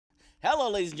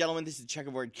Hello, ladies and gentlemen. This is the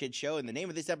Checkerboard Kid Show, and the name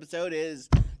of this episode is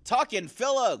Talkin'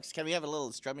 Phil Ochs. Can we have a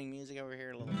little strumming music over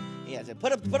here? A little, yeah. So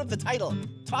put up the title,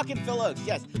 Talkin' Phil Ochs.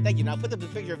 Yes, thank you. Now put up the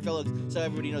picture of Phil Ochs so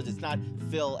everybody knows it's not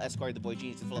Phil Esquire, the boy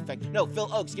genius, and Phil Effect. No, Phil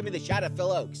Ochs. Give me the shot of Phil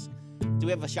Ochs. Do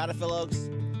we have a shot of Phil Ochs?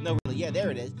 No, really. Yeah,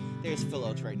 there it is. There's Phil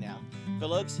Ochs right now. Phil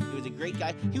Ochs, he was a great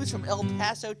guy. He was from El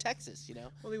Paso, Texas, you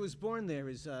know. Well, he was born there.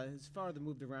 His father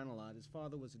moved around a lot. His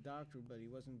father was a doctor, but he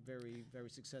wasn't very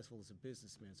successful as a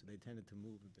businessman, so they tended to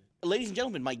move a bit. Ladies and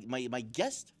gentlemen, my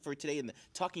guest for today in the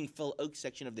Talking Phil Ochs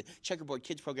section of the Checkerboard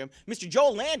Kids program, Mr.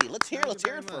 Joel Landy. Let's hear it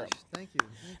for him. Thank you.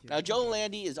 Now, Joel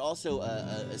Landy is also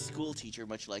a school teacher,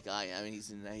 much like I am. I mean,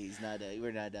 he's not.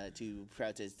 We're not too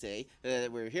proud to say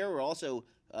we're here. We're also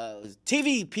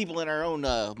TV people in our own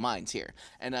minds here,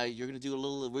 and you're gonna do a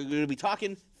little. We're gonna be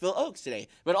talking Phil Ochs today,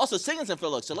 but also singing some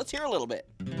Phil Ochs. So let's hear a little bit.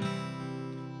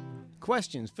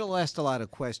 Questions. Phil asked a lot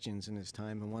of questions in his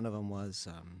time, and one of them was,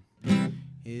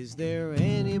 is there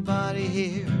anybody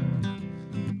here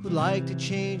who'd like to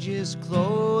change his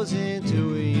clothes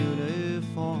into a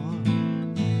uniform?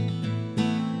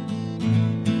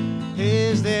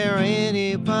 Is there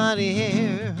anybody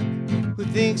here who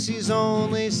thinks he's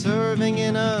only serving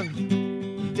in a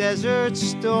desert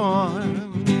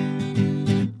storm?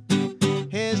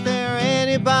 Is there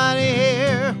anybody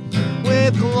here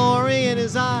with glory in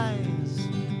his eyes,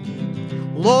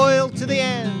 loyal to the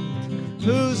end,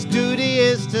 whose duty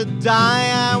is to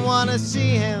die? I want to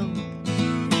see him.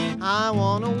 I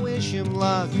want to wish him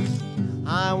luck.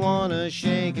 I want to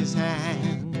shake his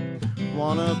hand.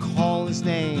 Want to call his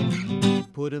name,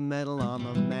 put a medal on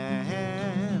the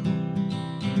man.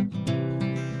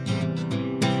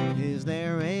 Is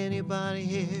there anybody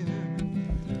here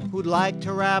who'd like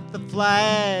to wrap the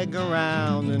flag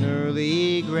around an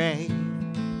early grave?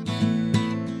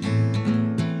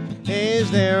 Is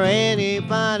there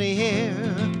anybody here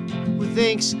who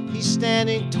thinks he's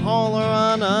standing taller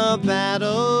on a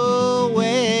battle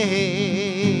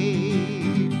wave?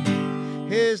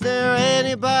 Is there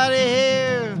anybody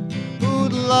here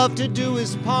who'd love to do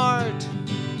his part?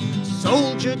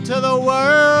 Soldier to the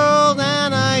world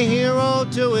and a hero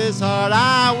to his heart.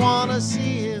 I want to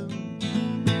see him.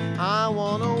 I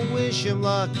want to wish him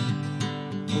luck.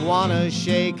 Want to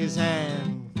shake his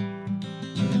hand.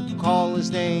 Call his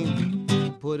name.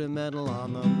 Put a medal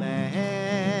on the man.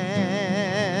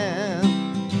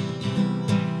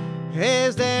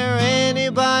 Is there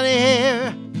anybody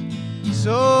here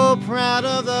so proud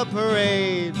of the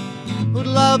parade who'd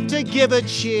love to give a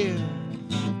cheer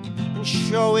and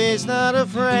show he's not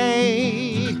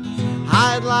afraid?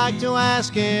 I'd like to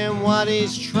ask him what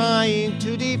he's trying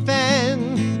to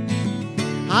defend.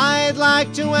 I'd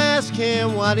like to ask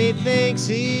him what he thinks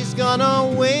he's gonna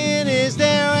win. Is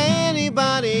there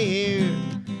anybody here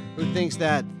who thinks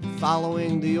that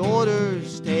following the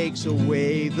orders takes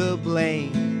away the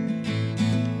blame?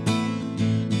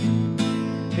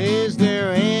 Is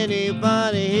there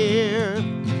anybody here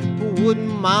who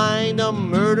wouldn't mind a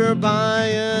murder by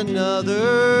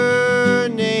another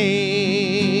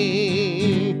name?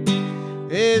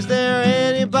 Is there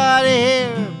anybody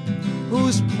here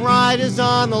whose pride is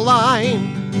on the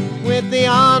line with the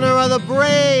honor of the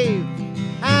brave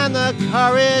and the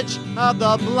courage of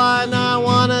the blind? I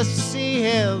want to see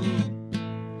him,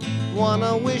 want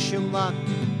to wish him luck.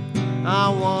 I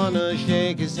want to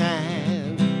shake his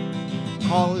hand,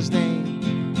 call his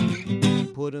name,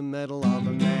 put a medal on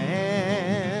the man.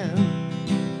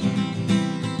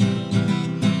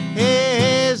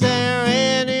 Is there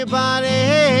anybody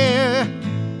here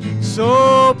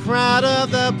so proud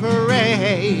of the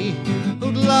parade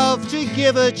who'd love to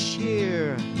give a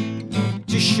cheer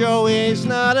to show he's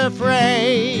not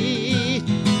afraid?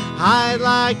 I'd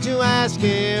like to ask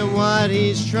him what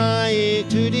he's trying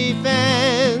to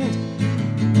defend.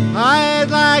 I'd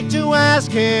like to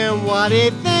ask him what he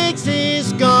thinks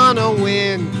he's gonna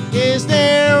win. Is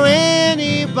there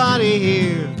anybody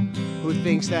here who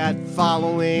thinks that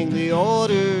following the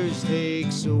orders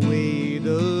takes away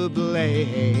the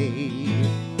blame?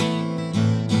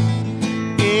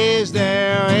 Is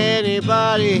there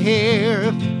anybody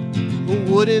here who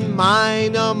wouldn't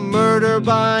mind a murder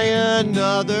by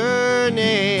another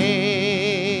name?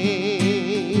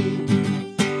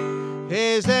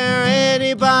 Is there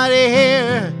anybody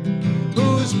here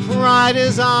whose pride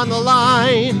is on the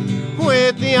line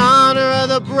with the honor of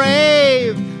the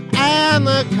brave and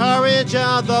the courage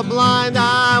of the blind?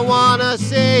 I want to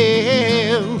see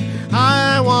him.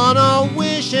 I want to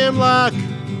wish him luck.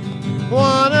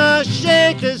 Want to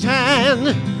shake his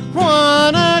hand.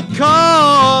 Want to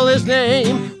call his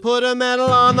name. Put a medal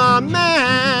on the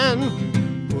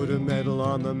man. Put a medal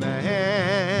on the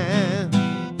man.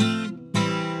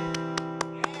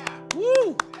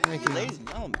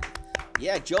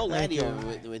 Yeah, Joe Landy you.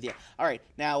 over with you. All right,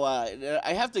 now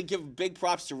I have to give big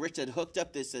props to Rich that hooked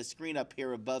up this screen up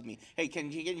here above me. Hey, can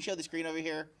you show the screen over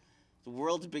here? The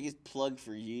world's biggest plug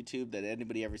for YouTube that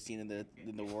anybody ever seen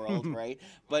in the world, right?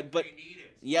 But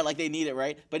yeah, like they need it,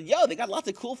 right? But yo, they got lots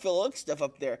of cool Phil Oaks stuff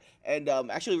up there, and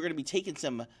actually we're gonna be taking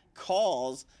some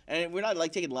calls, and we're not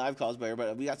like taking live calls,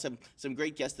 but we got some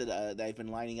great guests that I've been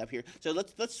lining up here. So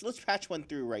let's patch one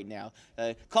through right now.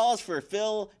 Calls for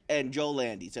Phil and Joe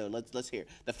Landy. So let's hear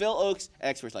the Phil Oaks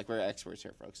experts. Like we're experts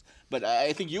here, folks. But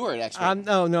I think you are an expert.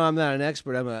 No, I'm not an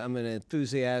expert. I'm an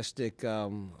enthusiastic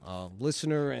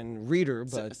listener and reader,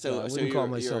 but I wouldn't call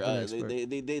myself an expert.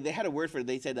 They had a word for it.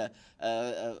 They said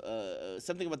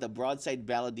something about the broadside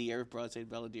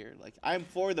balladeer. Like I'm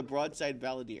for the broadside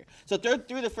balladeer. So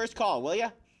through the first call, will ya?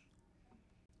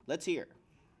 Let's hear.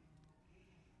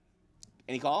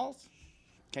 Any calls?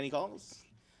 Kenny calls?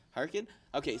 Harkin?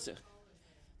 Okay, so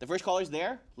the first caller's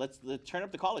there. Let's turn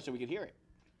up the caller so we can hear it.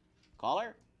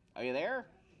 Caller, are you there?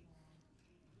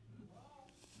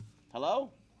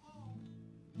 Hello?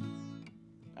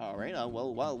 All right.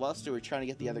 Well, whilst we're trying to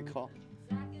get the other call.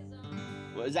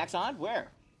 Zach's on?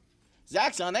 Where?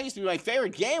 Zach's on. That used to be my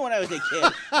favorite game when I was a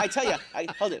kid. I tell you.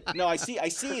 Hold it. No, I see.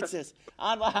 It says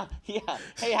on. Yeah.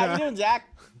 Hey, how you doing, Zach?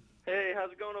 Hey,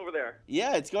 how's it going over there?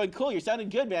 Yeah, it's going cool. You're sounding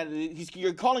good, man.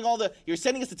 You're calling You're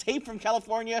sending us the tape from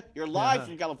California. You're live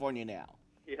from California now.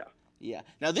 Yeah. Yeah.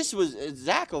 Now this was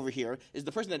Zach over here is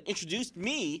the person that introduced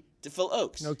me to Phil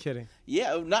Oaks. No kidding.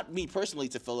 Yeah, not me personally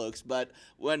to Phil Oaks, but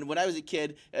when I was a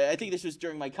kid, I think this was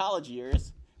during my college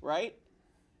years, right?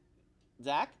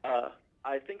 Zach?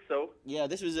 I think so. Yeah,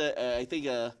 this was I think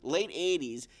late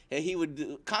 '80s. He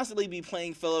would constantly be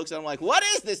playing Phil Oaks, and I'm like, "What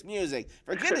is this music?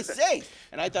 For goodness' sake!"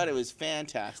 And I thought it was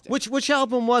fantastic. Which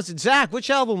album was it, Zach?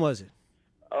 Which album was it?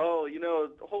 Oh,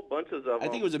 a whole bunch of them. I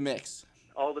think it was a mix.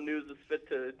 All the News is Fit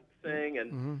to Sing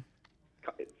and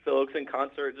Phil Oaks in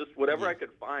concert, just whatever I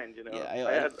could find. Yeah,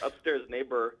 I had upstairs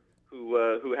neighbor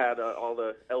who had all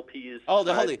the LPs. Oh,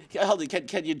 hold it.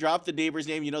 Can you drop the neighbor's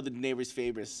name? You know the neighbor's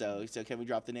famous, so can we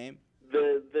drop the name?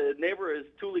 The neighbor is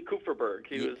Thule Kupferberg.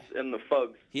 He was in the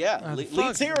Fugs. Yeah,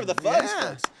 lead singer of the Fugs. Yeah.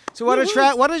 Folks. So what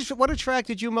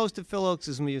attracted you most to Phil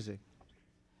Oaks' music?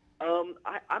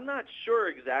 I'm not sure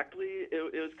exactly.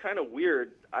 It was kind of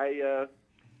weird. My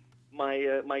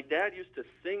dad used to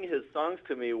sing his songs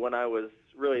to me when I was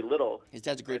really little. His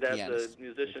dad's a great pianist. pianist. My dad's a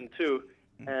musician too,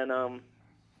 and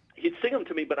he'd sing them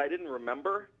to me, but I didn't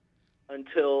remember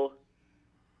until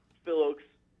Phil Oaks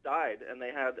died, and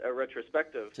they had a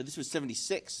retrospective. So this was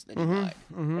 '76 that he died.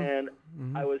 And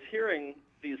I was hearing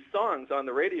these songs on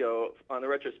the radio on the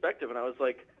retrospective, and I was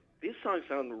like, these songs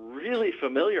sound really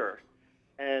familiar.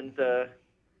 And it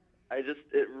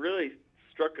really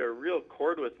struck a real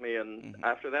chord with me, and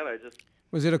after that I just...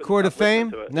 Was it a chord of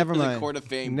fame? Never mind. A chord of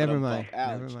fame. Never mind.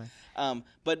 Never mind.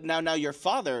 But now your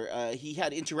father, he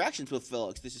had interactions with Phil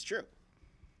Oaks. This is true.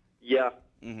 Yeah.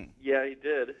 Yeah, he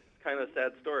did. Kind of a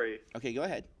sad story. Okay, go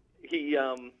ahead. He,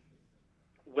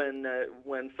 when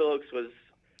Phil Oaks was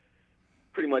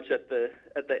pretty much at the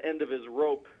end of his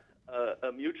rope,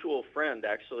 a mutual friend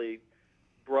actually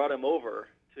brought him over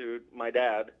to my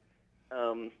dad.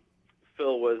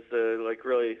 Phil was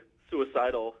really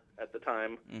suicidal at the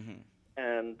time,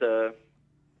 and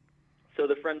so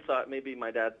the friend thought maybe my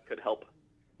dad could help,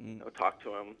 talk to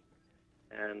him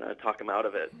and talk him out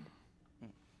of it.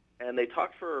 And they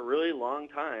talked for a really long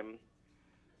time,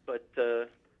 but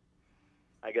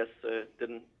I guess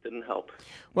didn't help.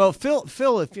 Well,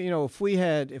 Phil, if we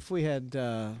had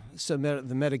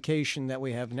the medication that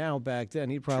we have now back then,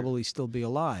 he'd probably still be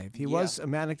alive. He was a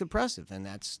manic depressive, and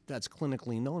that's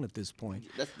clinically known at this point.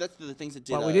 That's the things that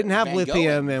did. But we didn't have Van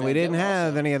lithium, Gogh and we didn't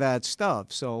have also. any of that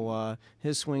stuff. So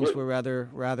his swings were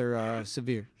rather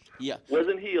severe. Yeah.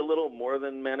 Wasn't he a little more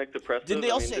than manic depressive? Didn't they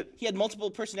all say he had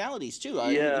multiple personalities too?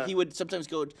 Yeah. He would sometimes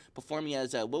go performing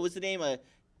as what was the name?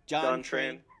 John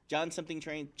Train. John something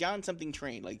train.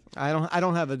 Like I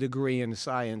don't have a degree in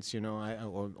science,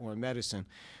 or medicine,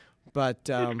 but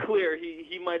it's clear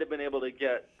he might have been able to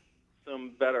get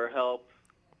some better help.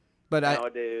 But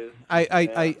nowadays,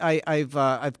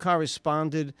 I've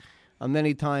corresponded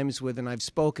many times with, and I've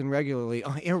spoken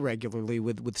irregularly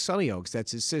with Sonny Oaks.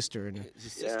 That's his sister.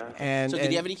 And so did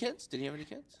he have any kids? Did he have any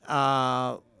kids?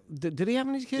 Did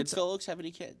Phil Oaks have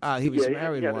any kids? He was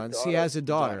married he had once. a He has a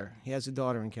daughter. He has a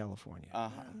daughter in California.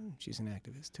 She's an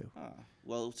activist too.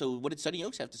 Well, so what did Sonny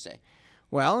Oaks have to say?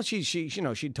 Well,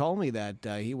 she told me that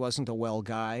he wasn't a well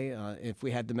guy. If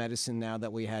we had the medicine now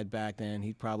that we had back then,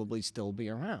 he'd probably still be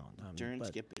around.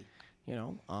 Skippy.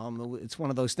 It's one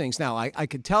of those things. Now, I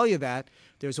could tell you that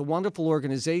there's a wonderful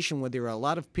organization where there are a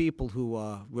lot of people who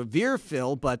revere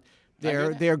Phil, but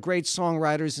they're great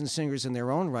songwriters and singers in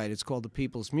their own right. It's called the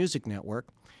People's Music Network.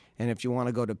 And if you want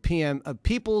to go to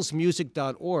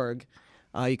peoplesmusic.org,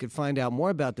 you can find out more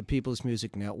about the People's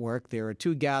Music Network. There are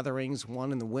 2 gatherings,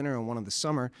 one in the winter and one in the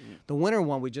summer. The winter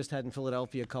one we just had in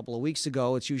Philadelphia a couple of weeks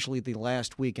ago. It's usually the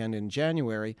last weekend in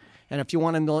January. And if you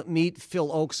want to meet Phil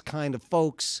Ochs kind of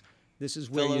folks, this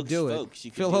is where you do it.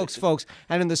 Phil Ochs folks.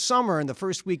 And in the summer, in the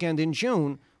first weekend in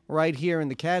June, right here in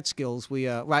the Catskills,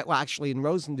 actually in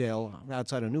Rosendale,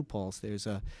 outside of New Paltz, there's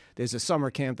a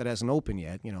summer camp that hasn't opened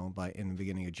yet, in the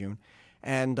beginning of June.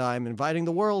 And I'm inviting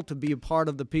the world to be a part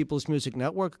of the People's Music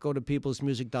Network. Go to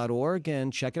peoplesmusic.org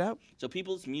and check it out. So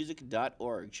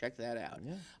peoplesmusic.org, check that out.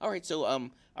 Yeah. All right,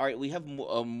 so we have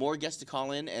more guests to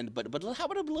call in, but how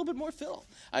about a little bit more Phil?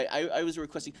 I was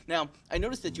requesting. Now I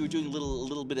noticed that you were doing a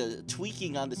little bit of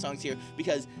tweaking on the songs here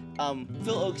because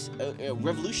Phil Ochs, a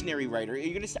revolutionary writer. Are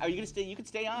you gonna stay? You can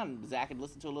stay on, Zach, and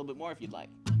listen to a little bit more if you'd like.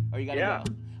 Or you gotta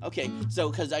go. Okay, so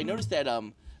because I noticed that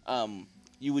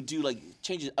you would do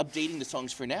changes, updating the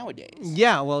songs for nowadays.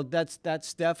 Yeah, well, that's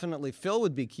definitely Phil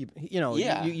would be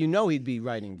he'd be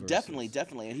writing verses. Definitely,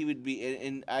 and he would be.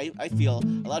 And I feel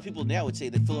a lot of people now would say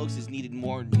that Phil Ochs is needed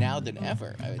more now than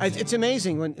ever. It's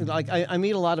amazing when I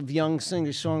meet a lot of young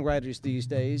singer-songwriters these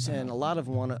days, and a lot of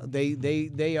them want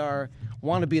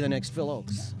to be the next Phil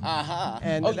Ochs.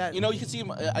 And you can see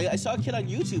him. I saw a kid on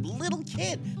YouTube, little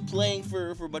kid, playing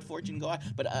for But Fortune Go On.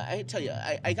 But I tell you,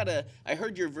 I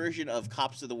heard your version of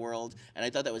Cops of the World, and I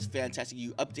thought that was fantastic.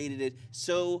 You updated it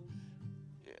so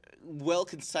well,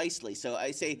 concisely. So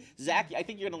I say, Zach, I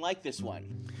think you're gonna like this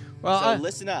one. Well, so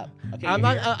listen up. Okay, I'm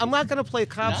not going to play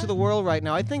Cops of the World right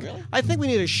now. I think we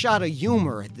need a shot of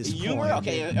humor at this point.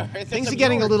 Okay. Things are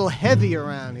getting a little heavy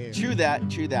around here. True that.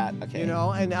 Okay.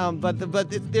 But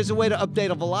there's a way to update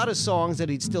a lot of songs that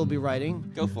he'd still be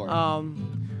writing. Go for it.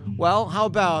 Well, how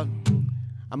about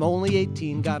I'm only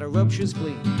 18, got a ruptured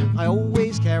spleen. I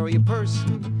always carry a purse.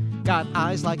 Got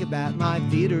eyes like a bat, my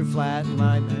feet are flat,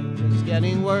 my marriage is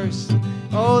getting worse.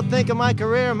 Oh, think of my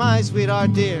career, my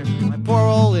sweetheart dear. My poor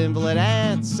old invalid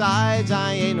aunt, sides,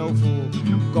 I ain't no fool.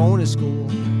 Going to school,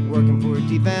 working for a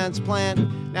defense plant.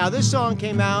 Now, this song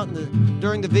came out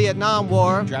during the Vietnam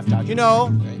War. Draft Dodger.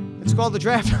 Right? It's called the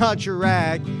Draft Dodger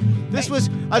Rag. This was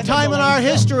a time in our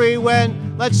history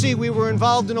when, let's see, we were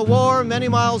involved in a war many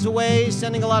miles away,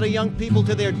 sending a lot of young people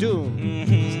to their doom.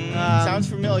 Mm-hmm. Sounds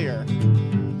familiar.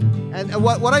 And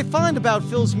what I find about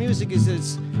Phil's music is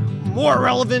it's more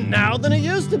relevant now than it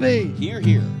used to be. Hear.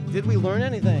 Did we learn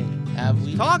anything? Have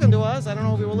we? Talking to us. I don't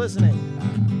know if we were listening.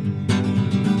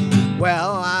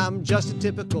 Well, I'm just a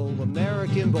typical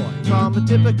American boy from a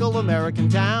typical American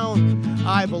town.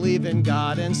 I believe in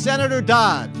God and Senator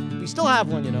Dodd. We still have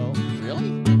one, Really?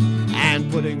 And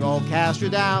putting old Castro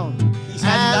down.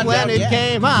 And when it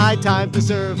came my time to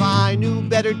serve, I knew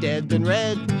better dead than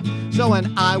red. So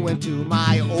when I went to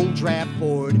my old draft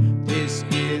board, this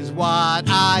is what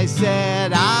I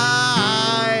said.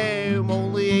 I'm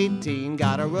only 18,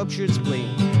 got a ruptured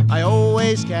spleen. I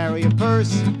always carry a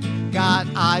purse. Got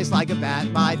eyes like a bat,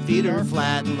 my feet are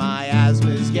flat, and my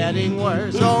asthma's getting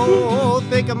worse. Oh,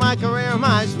 think of my career,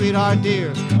 my sweetheart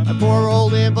dear. My poor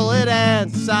old invalid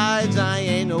aunt, sides, I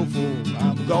ain't no fool.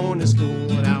 I'm going to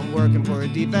school and I'm working for a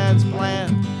defense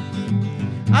plan.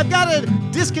 I've got a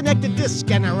disconnected disc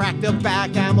and a racked up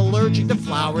back. I'm allergic to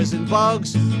flowers and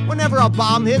bugs. Whenever a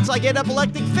bomb hits, I get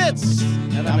epileptic fits.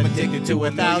 And I'm addicted to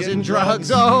 1,000 drugs.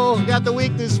 Oh, got the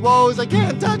weakness woes. I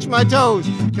can't touch my toes.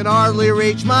 Can hardly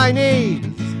reach my knee.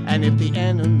 And if the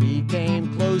enemy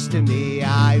came close to me,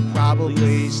 I'd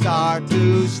probably start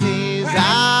to sneeze.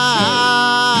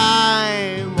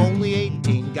 I'm only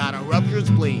 18, got a ruptured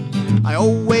spleen. I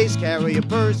always carry a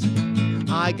purse.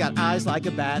 I got eyes like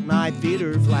a bat, my feet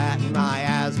are flat, and my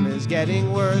asthma's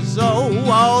getting worse.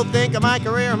 So, think of my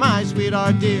career, my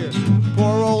sweetheart dear.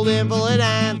 Poor old invalid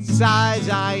aunt, size,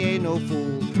 I ain't no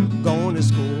fool. Going to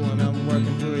school and I'm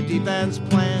working for a defense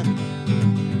plan.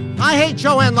 I hate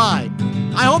Joanne Lyde.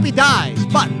 I hope he dies,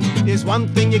 but there's one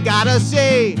thing you gotta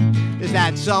see, is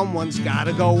that someone's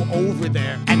gotta go over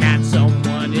there, and that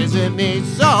someone isn't me.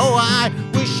 So I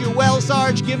wish you well,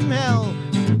 Sarge, give him hell.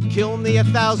 Kill me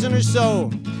 1,000 or so.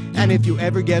 And if you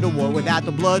ever get a war without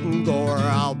the blood and gore,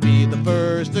 I'll be the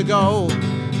first to go.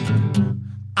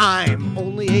 I'm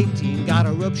only 18, got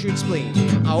a ruptured spleen.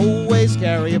 I always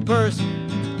carry a purse.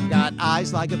 Got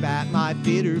eyes like a bat, my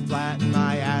feet are flat, and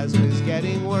my asthma's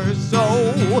getting worse. So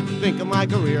think of my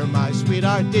career, my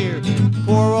sweetheart dear.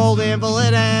 Poor old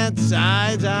invalid and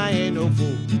sides, I ain't no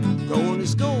fool. Going to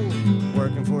school,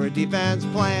 working for a defense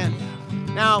plan.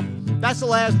 Now, that's the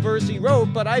last verse he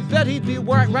wrote, but I bet he'd be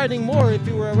writing more if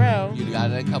he were around. You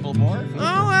got a couple more?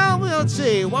 Oh, well, let's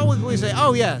see. What would we say?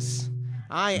 Oh, yes.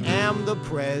 I am the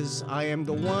prez. I am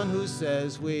the one who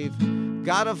says we've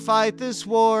got to fight this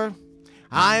war.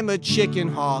 I'm a chicken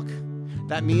hawk.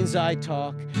 That means I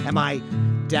talk. And my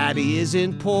daddy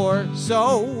isn't poor.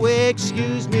 So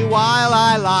excuse me while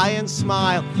I lie and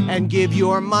smile and give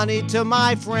your money to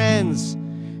my friends.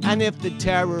 And if the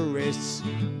terrorists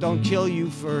don't kill you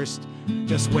first,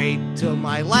 just wait till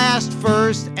my last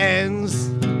verse ends.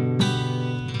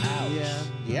 Ouch.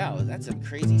 Yeah, well, that's some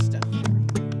crazy stuff.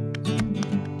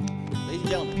 Ladies and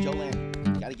gentlemen, Joe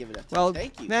Landy. Gotta give it up to Well, him.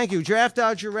 Thank you. Thank you. Draft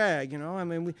Dodger Rag. You know, I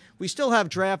mean, we still have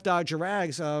Draft Dodger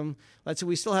Rags. Let's say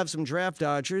we still have some Draft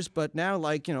Dodgers, but now,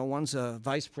 like, you know, one's a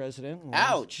vice president.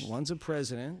 Ouch. One's a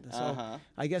president. So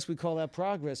I guess we call that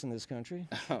progress in this country.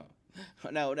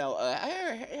 No,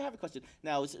 I have a question.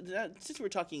 Now, since we're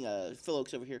talking Phil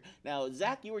Ochs over here, now,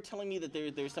 Zach, you were telling me that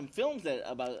there's some films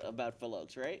about Phil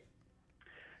Ochs, right?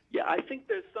 Yeah, I think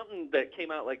there's something that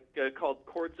came out called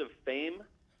Chords of Fame.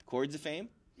 Chords of Fame?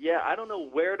 Yeah, I don't know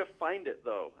where to find it,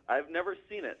 though. I've never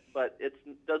seen it, but it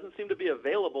doesn't seem to be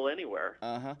available anywhere.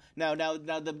 Now,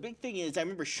 the big thing is, I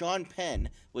remember Sean Penn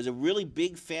was a really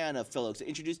big fan of Phil Ochs,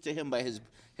 introduced to him by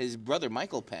his brother,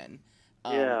 Michael Penn.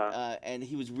 And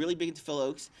he was really big into Phil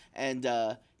Ochs,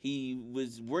 and he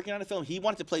was working on a film. He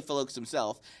wanted to play Phil Ochs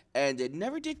himself, and it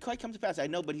never did quite come to pass. I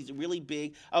know, but he's really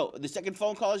big. Oh, the second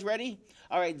phone call is ready?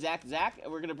 All right, Zach,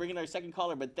 we're going to bring in our second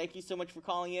caller, but thank you so much for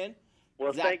calling in.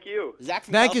 Well, Zach, thank you. Zach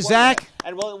from Thank you, California. Zach.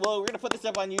 And we're going to put this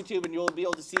up on YouTube, and you'll be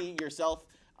able to see yourself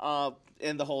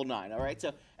in the whole nine, all right?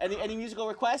 So any musical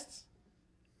requests?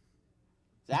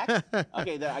 Zach?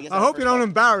 Okay, I guess I hope you don't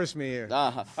embarrass me here.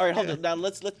 All right, hold on. Now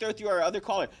let's throw through our other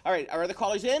caller. All right, our other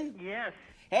callers in? Yes.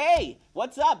 Hey,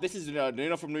 what's up? This is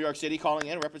Dana from New York City calling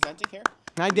in, representing here.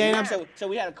 Hi, Dana. So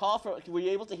we had a call for. Were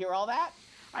you able to hear all that?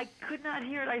 I could not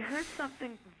hear it. I heard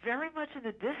something very much in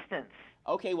the distance.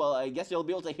 Okay, well, I guess you'll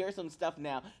be able to hear some stuff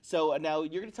now. So now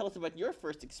you're going to tell us about your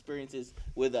first experiences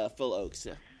with Phil Ochs.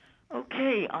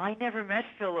 Okay, I never met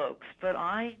Phil Ochs, but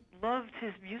I loved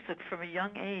his music from a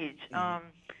young age.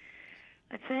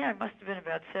 I'd say I must have been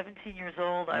about 17 years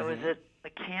old. I was at a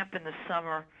camp in the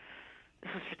summer.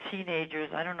 This was for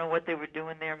teenagers. I don't know what they were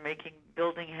doing there,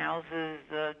 building houses,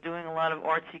 doing a lot of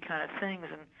artsy kind of things.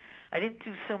 And I didn't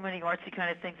do so many artsy kind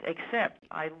of things, except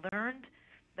I learned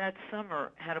that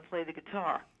summer how to play the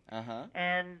guitar.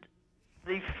 And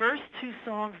the first two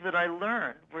songs that I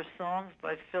learned were songs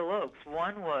by Phil Ochs.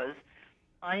 One was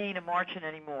I Ain't a Marchin'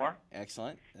 Anymore.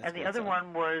 Excellent. And the other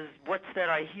one was What's That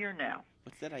I Hear Now.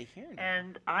 What's that I hear now?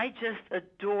 And I just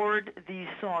adored these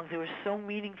songs. They were so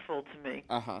meaningful to me.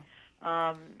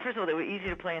 First of all, they were easy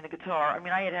to play on the guitar. I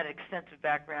mean, I had an extensive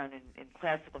background in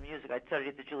classical music. I studied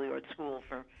at the Juilliard School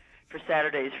for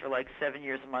Saturdays for like 7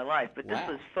 years of my life. But this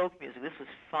was folk music. This was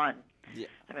fun. Yeah.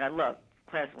 I mean, I love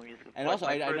classical music. And also,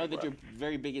 I know that you're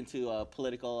very big into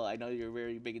political. I know you're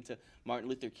very big into Martin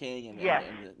Luther King.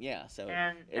 So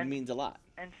it means a lot.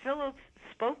 And Phil Ochs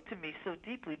spoke to me so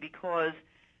deeply because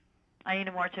I Ain't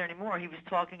a Marchin' Anymore. He was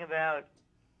talking about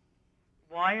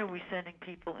why are we sending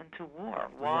people into war?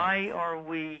 Why are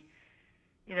we,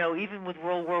 even with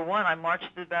World War I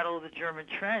marched to the Battle of the German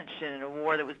Trench in a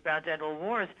war that was bound to end all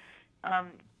wars.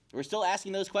 We're still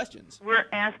asking those questions. We're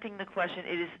asking the question.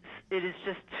 It is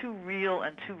just too real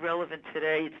and too relevant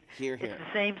today. It's the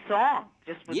same song,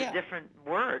 just with a different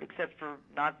word, except for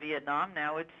not Vietnam.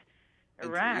 Now it's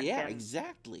Iraq.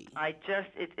 Exactly.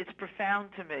 It's profound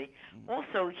to me.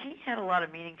 Also, he had a lot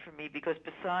of meaning for me because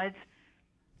besides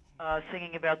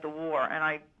singing about the war, and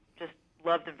I just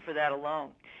loved him for that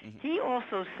alone, he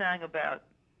also sang about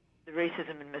the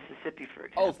racism in Mississippi, for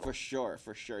example. Oh, for sure.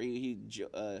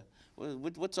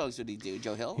 What songs did he do?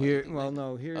 Joe Hill? Here's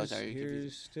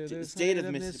to the State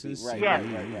of Mississippi.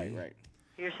 Right.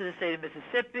 Here's to the State of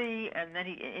Mississippi, and then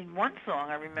in one song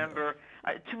I remember,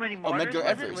 Too Many Martyrs. Medgar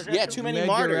Evers. Too Many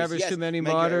Martyrs. Evers, Too Many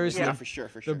Martyrs. Yeah, for sure.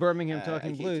 The Birmingham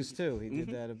Talking Blues too. He did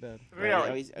that about.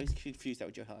 Really? I was confused. That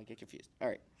with Joe Hill. I get confused. All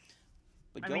right.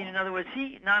 But I go mean, on. in other words,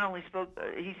 he not only spoke,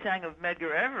 he sang of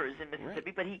Medgar Evers in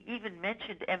Mississippi, but he even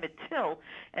mentioned Emmett Till.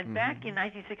 And back in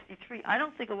 1963, I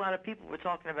don't think a lot of people were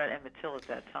talking about Emmett Till at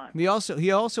that time. He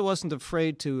also wasn't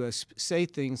afraid to say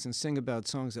things and sing about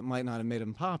songs that might not have made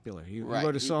him popular. He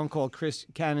wrote a song called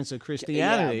Canons of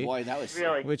Christianity. Yeah, boy, that was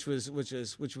Really? Which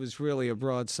was really a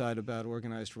broadside about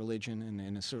organized religion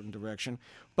in a certain direction.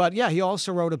 But yeah, he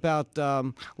also wrote about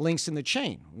links in the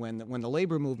chain when the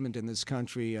labor movement in this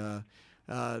country,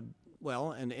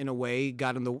 well, and in a way,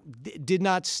 did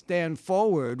not stand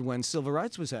forward when civil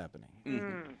rights was happening.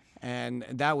 And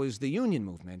that was the union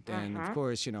movement. And, of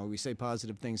course, we say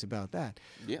positive things about that.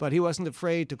 Yeah. But he wasn't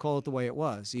afraid to call it the way it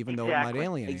was, even though it might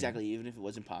alienate him. Exactly, even if it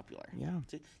wasn't popular. Yeah.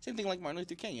 Same thing like Martin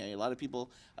Luther King. Yeah, a lot of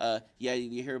people,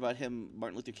 you hear about him,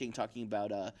 Martin Luther King, talking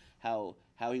about how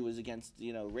he was against,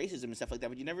 racism and stuff like that,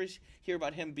 but you never hear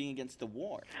about him being against the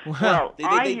war. Well,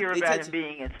 I they hear tend about to- him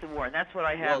being against the war, and that's what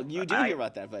I have. Well, you do hear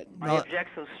about that, but I object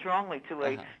so strongly to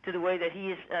the way that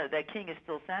that King is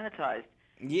still sanitized.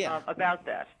 yeah. About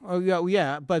that. Oh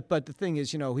yeah, but the thing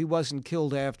is, he wasn't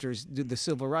killed after the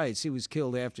civil rights. He was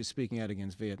killed after speaking out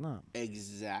against Vietnam.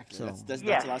 Exactly. So- That's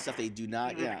Yes. a lot of stuff they do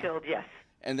not. He was killed, yes.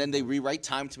 And then they rewrite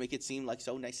time to make it seem like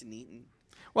so nice and neat. And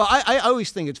Well, I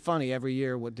always think it's funny every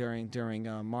year during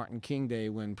Martin King Day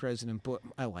when President Bush.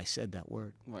 Oh, I said that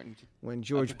word. Martin. When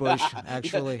George Bush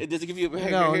actually. It doesn't give you a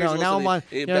No. Now I'm on.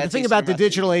 The thing about the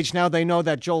digital age now, they know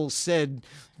that Joel said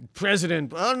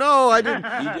President. Oh no, I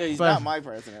didn't. He's But- not my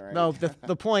president, right? No,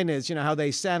 the point is, how they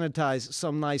sanitize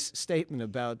some nice statement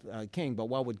about King, but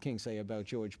what would King say about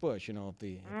George Bush?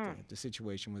 If the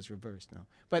situation was reversed. No,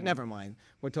 but never mind.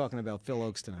 We're talking about Phil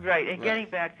Ochs tonight. Right, and getting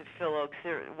back to Phil Ochs,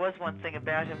 there was one thing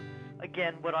about him.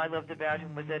 Again, what I loved about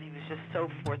him was that he was just so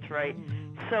forthright,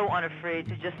 so unafraid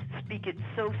to just speak it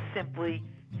so simply,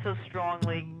 so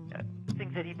strongly,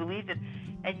 things that he believed in.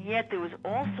 And yet there was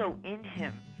also in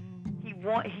him,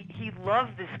 he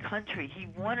loved this country. He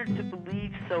wanted to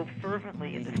believe so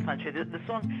fervently in this country. The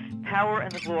song Power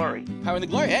and the Glory. Power and the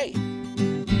Glory. Hey.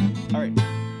 All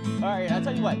right. I'll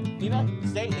tell you what.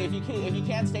 Stay if you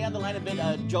can't stay on the line a bit.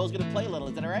 Joel's gonna play a little.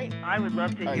 Is that all right? I would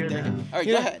love to hear that. All right.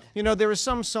 Go ahead. There are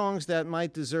some songs that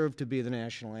might deserve to be the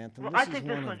national anthem. Well, This I is think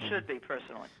this of one them. should be,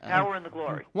 personally. Power and the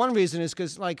Glory. One reason is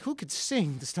because, who could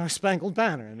sing the Star Spangled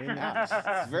Banner? I mean, No, it's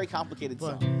a very complicated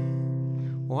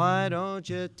song. why don't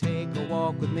you take a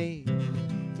walk with me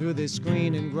through this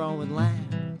green and growing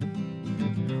land?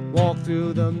 Walk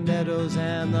through the meadows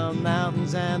and the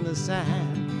mountains and the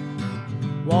sand.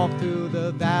 Walk through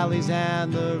the valleys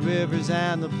and the rivers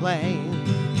and the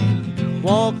plain.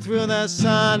 Walk through the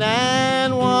sun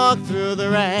and walk through the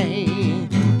rain.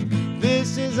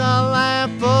 This is a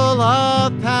land full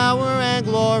of power and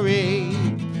glory,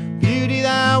 beauty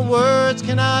that words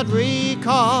cannot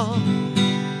recall.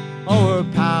 Oh,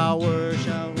 her power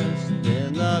shall rest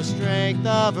in the strength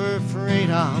of her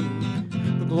freedom.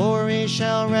 The glory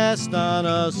shall rest on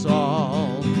us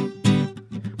all.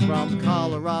 From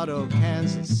Colorado,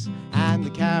 Kansas, and the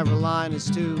Carolinas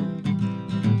to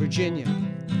Virginia,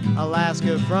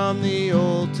 Alaska, from the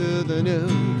old to the new,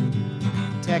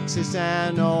 Texas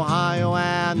and Ohio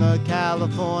and the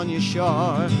California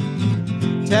shore.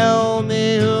 Tell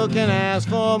me who can ask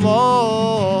for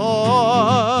more.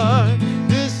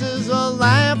 This is a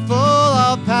land full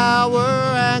of power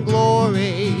and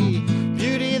glory,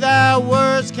 beauty that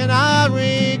words cannot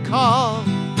recall.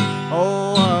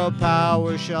 Oh, her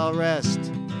power shall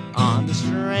rest on the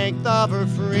strength of her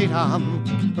freedom.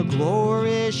 Her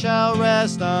glory shall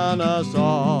rest on us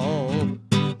all,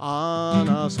 on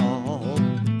us all.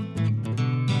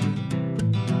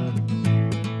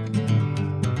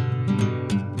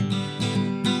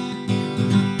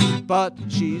 But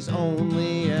she's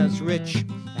only as rich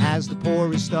as the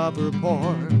poorest of her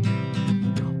poor,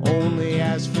 only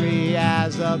as free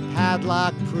as a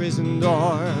padlocked prison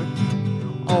door,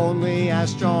 only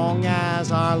as strong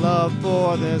as our love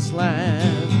for this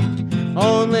land,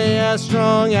 only as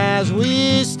strong as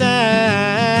we stand.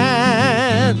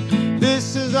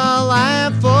 This is a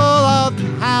land full of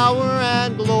power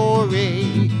and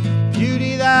glory,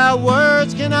 beauty that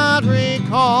words cannot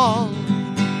recall.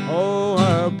 Oh,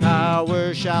 her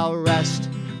power shall rest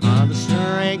on the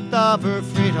strength of her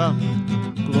freedom.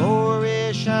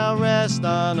 Glory shall rest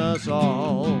on us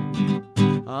all,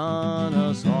 on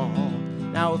us all.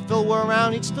 Now, if Phil were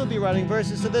around, he'd still be writing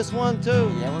verses to this one, too.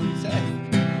 Yeah, what would you say?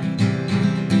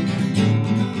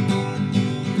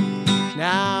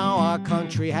 Now our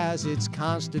country has its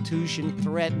constitution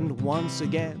threatened once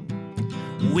again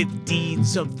with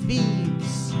deeds of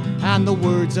thieves and the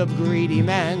words of greedy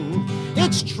men.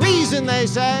 It's treason, they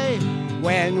say,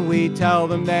 when we tell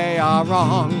them they are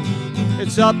wrong.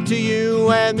 It's up to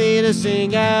you and me to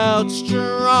sing out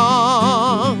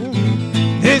strong.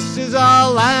 This is a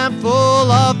land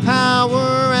full of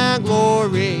power and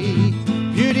glory,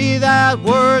 beauty that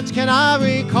words cannot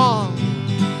recall.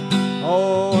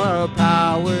 Oh, her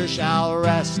power shall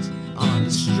rest on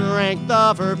the strength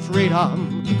of her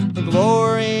freedom. The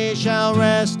glory shall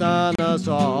rest on us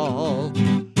all,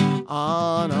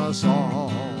 on us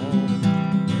all.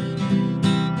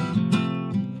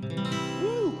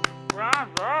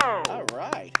 Bravo. All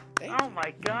right. Thank Oh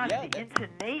my God, Yeah, the that's-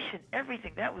 intonation,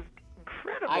 everything, that was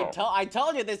incredible. I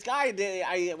told you this guy.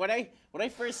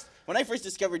 When I first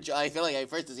discovered Joel, I feel like I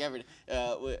first discovered.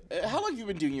 How long have you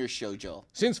been doing your show, Joel?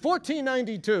 Since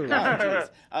 1492. Oh,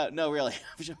 jeez. No, really.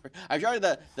 I'm sure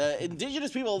the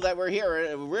indigenous people that were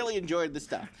here really enjoyed the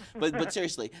stuff. But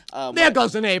seriously, There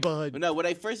goes the neighborhood. no. When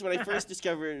I first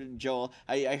discovered Joel,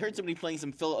 I heard somebody playing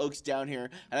some Phil Ochs down here,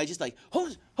 and I just like,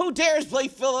 who dares play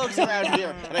Phil Ochs around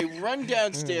here? And I run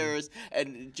downstairs,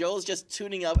 and Joel's just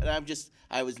tuning up, and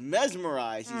I was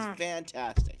mesmerized. He's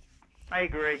fantastic. I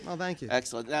agree. Oh, thank you.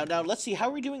 Excellent. Now let's see how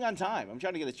are we doing on time. I'm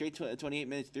trying to get it straight to 28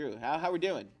 minutes through. How we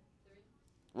doing?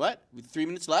 What? 3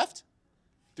 minutes left?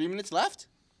 3 minutes left?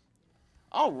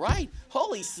 All right.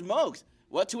 Holy smokes.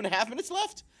 What, 2.5 minutes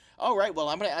left? All right. Well,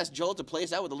 I'm going to ask Joel to play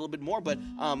us out with a little bit more, but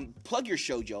plug your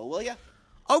show, Joel, will you?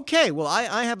 Okay, well,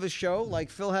 I have a show, like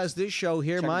Phil has this show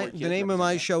here. Checkerboard The Kids name of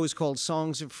my represent show is called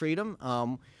Songs of Freedom.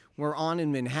 We're on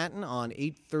in Manhattan on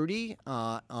 8:30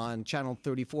 on Channel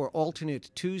 34, alternate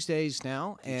Tuesdays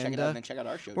now. And check it out and then check out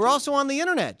our show. we're too. also on the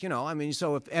internet,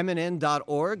 so if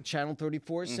mnn.org, Channel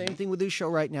 34, same thing with this show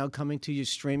right now, coming to you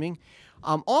streaming.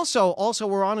 Also,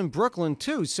 we're on in Brooklyn,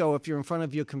 too. So if you're in front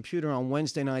of your computer on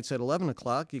Wednesday nights at 11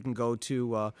 o'clock, you can go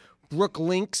to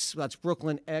Brooklinks, that's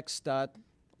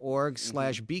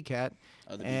brooklynx.org/bcat,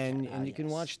 the and BCAT, you can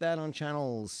yes. watch that on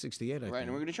Channel 68, I Right, think.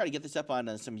 and we're going to try to get this up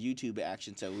on some YouTube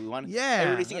action, so we want Yeah,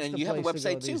 everybody to see it. that's And the you have a place to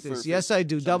go website, too. these days. For Yes, I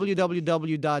do, some-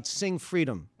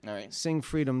 www.singfreedom, All right.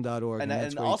 singfreedom.org. And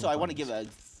that's where you also, can I want to find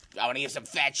us. I want to give some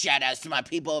fat shout outs to my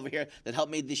people over here that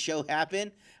helped make this show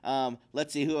happen.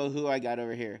 Let's see who I got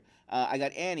over here. I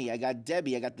got Annie, I got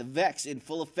Debbie, I got the Vex in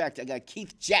full effect, I got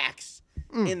Keith Jacks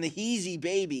in the Heezy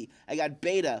Baby, I got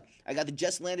Beta, I got the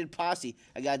Just Landed Posse,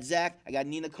 I got Zach, I got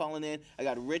Nina calling in, I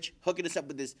got Rich hooking us up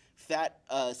with this fat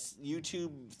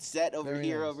YouTube set over Very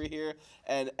here, nice.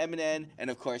 and Eminem, and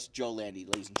of course Joe Landy,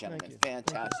 ladies and gentlemen. you.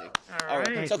 Fantastic. All All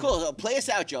right, right. so cool. So play us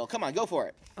out, Joel. Come on, go for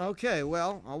it. Okay,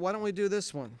 well, why don't we do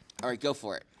this one? All right, go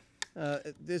for it.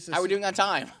 This is How are we doing on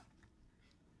time?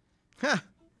 Huh.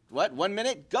 What? 1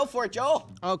 minute? Go for it,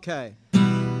 Joel. Okay.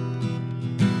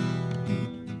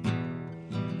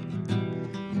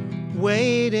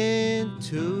 Wade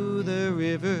into the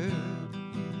river,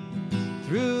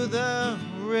 through the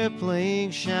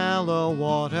rippling shallow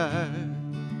water,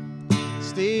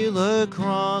 steal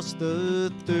across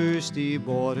the thirsty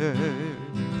border.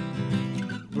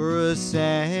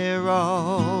 Bracero,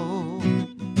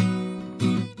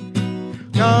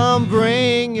 come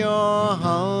bring your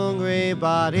hungry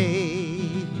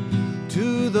body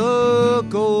to the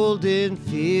golden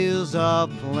fields of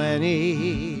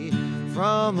plenty,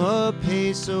 from a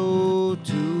peso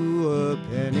to a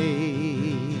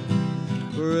penny.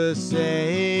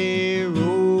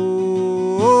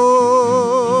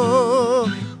 Bracero,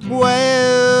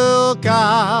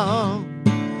 welcome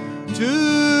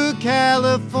to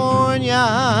California,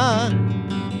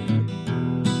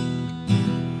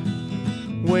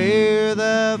 where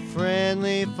the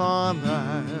friendly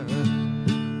farmer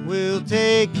will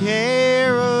take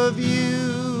care of you.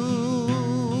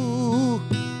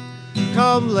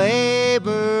 Come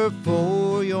labor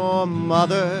for your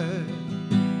mother,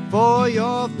 for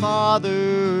your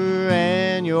father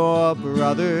and your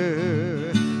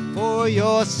brother, for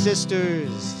your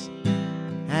sisters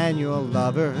and your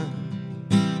lover.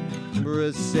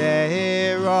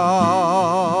 Bracero,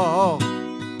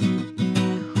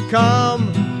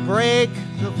 come break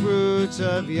the fruits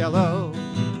of yellow,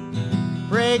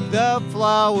 break the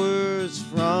flowers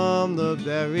from the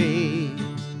berries.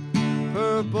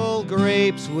 Purple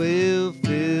grapes will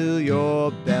fill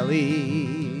your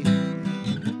belly.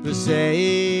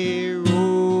 Bracero,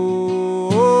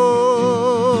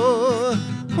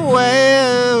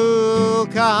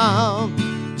 welcome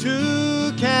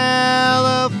to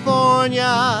California,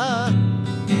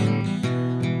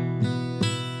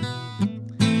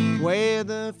 where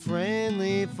the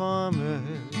friendly farmer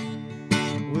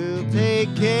will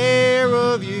take care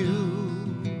of you,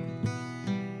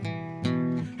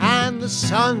 and the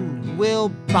sun will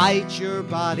bite your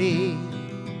body,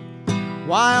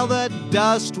 while the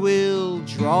dust will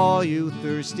draw you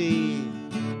thirsty.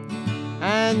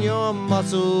 and your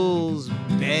muscles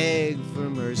beg for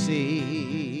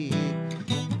mercy.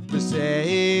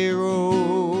 Bracero,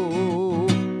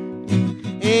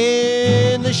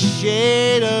 in the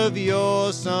shade of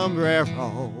your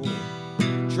sombrero,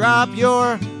 drop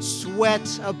your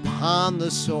sweat upon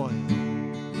the soil,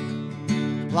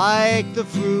 like the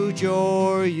fruit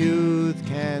your youth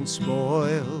can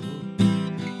spoil.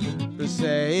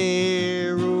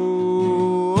 Bracero,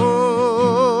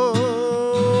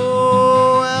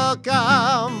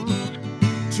 welcome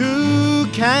to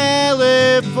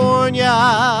California,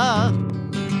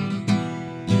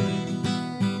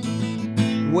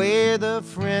 where the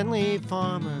friendly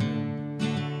farmer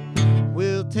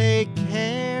will take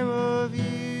care of you.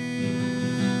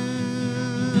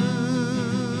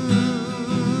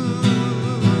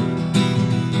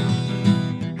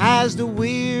 As the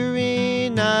weary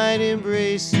night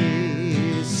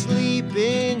embraces, sleep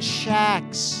in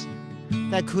shacks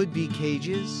that could be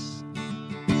cages.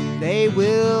 They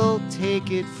will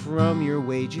take it from your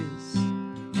wages.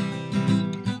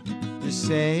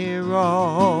 Bracero,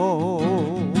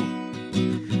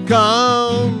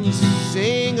 come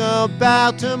sing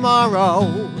about tomorrow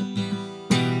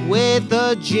with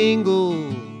a jingle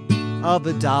of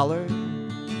 $1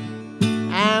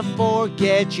 and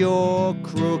forget your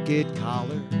crooked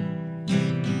collar.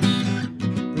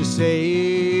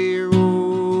 Bracero,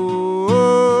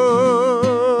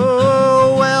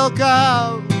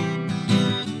 welcome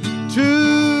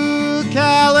to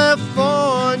California,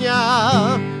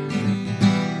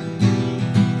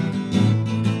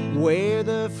 where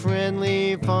the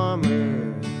friendly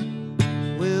farmer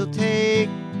will take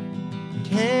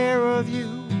care of you.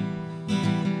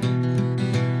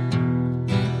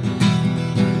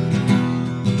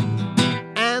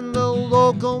 And the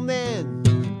local men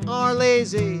are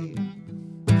lazy,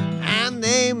 and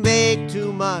they make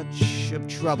too much of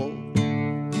trouble.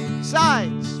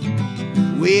 Besides,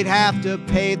 we'd have to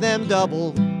pay them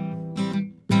double.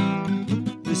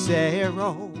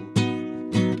 Bracero.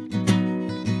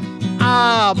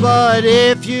 Ah, but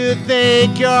if you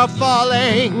think you're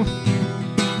falling,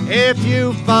 if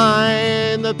you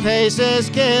find the pace is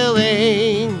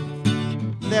killing,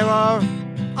 there are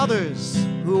others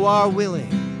who are willing.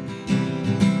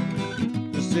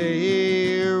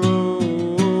 Bracero,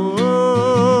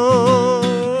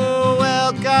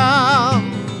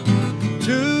 welcome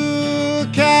to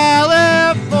California,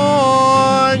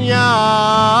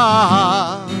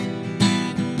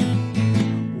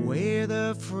 where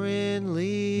the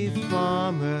friendly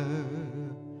farmer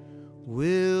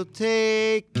will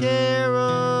take care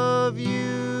of you.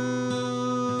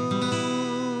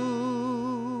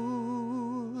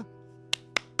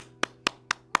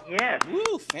 Yes.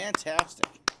 Woo, fantastic.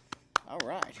 All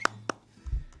right.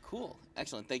 Cool.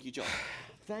 Excellent. Thank you, Joel.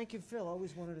 Thank you, Phil.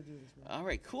 Always wanted to do this, man. All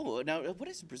right, cool. Now, what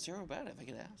is Bracero about, if I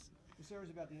could ask? Bracero's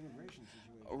about the immigration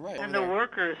situation. Oh, right. And over the there.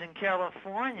 workers in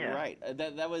California. Right.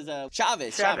 That was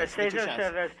Chavez. Cesar Mr.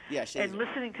 Chavez. Yeah, Cesar. And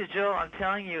listening to Joel, I'm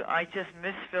telling you, I just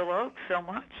miss Phil Ochs so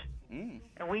much. Mm.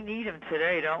 And we need him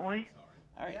today, don't we?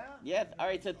 All right. Yeah. All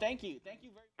right. So thank you. Thank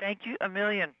you very much. Thank you a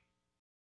million.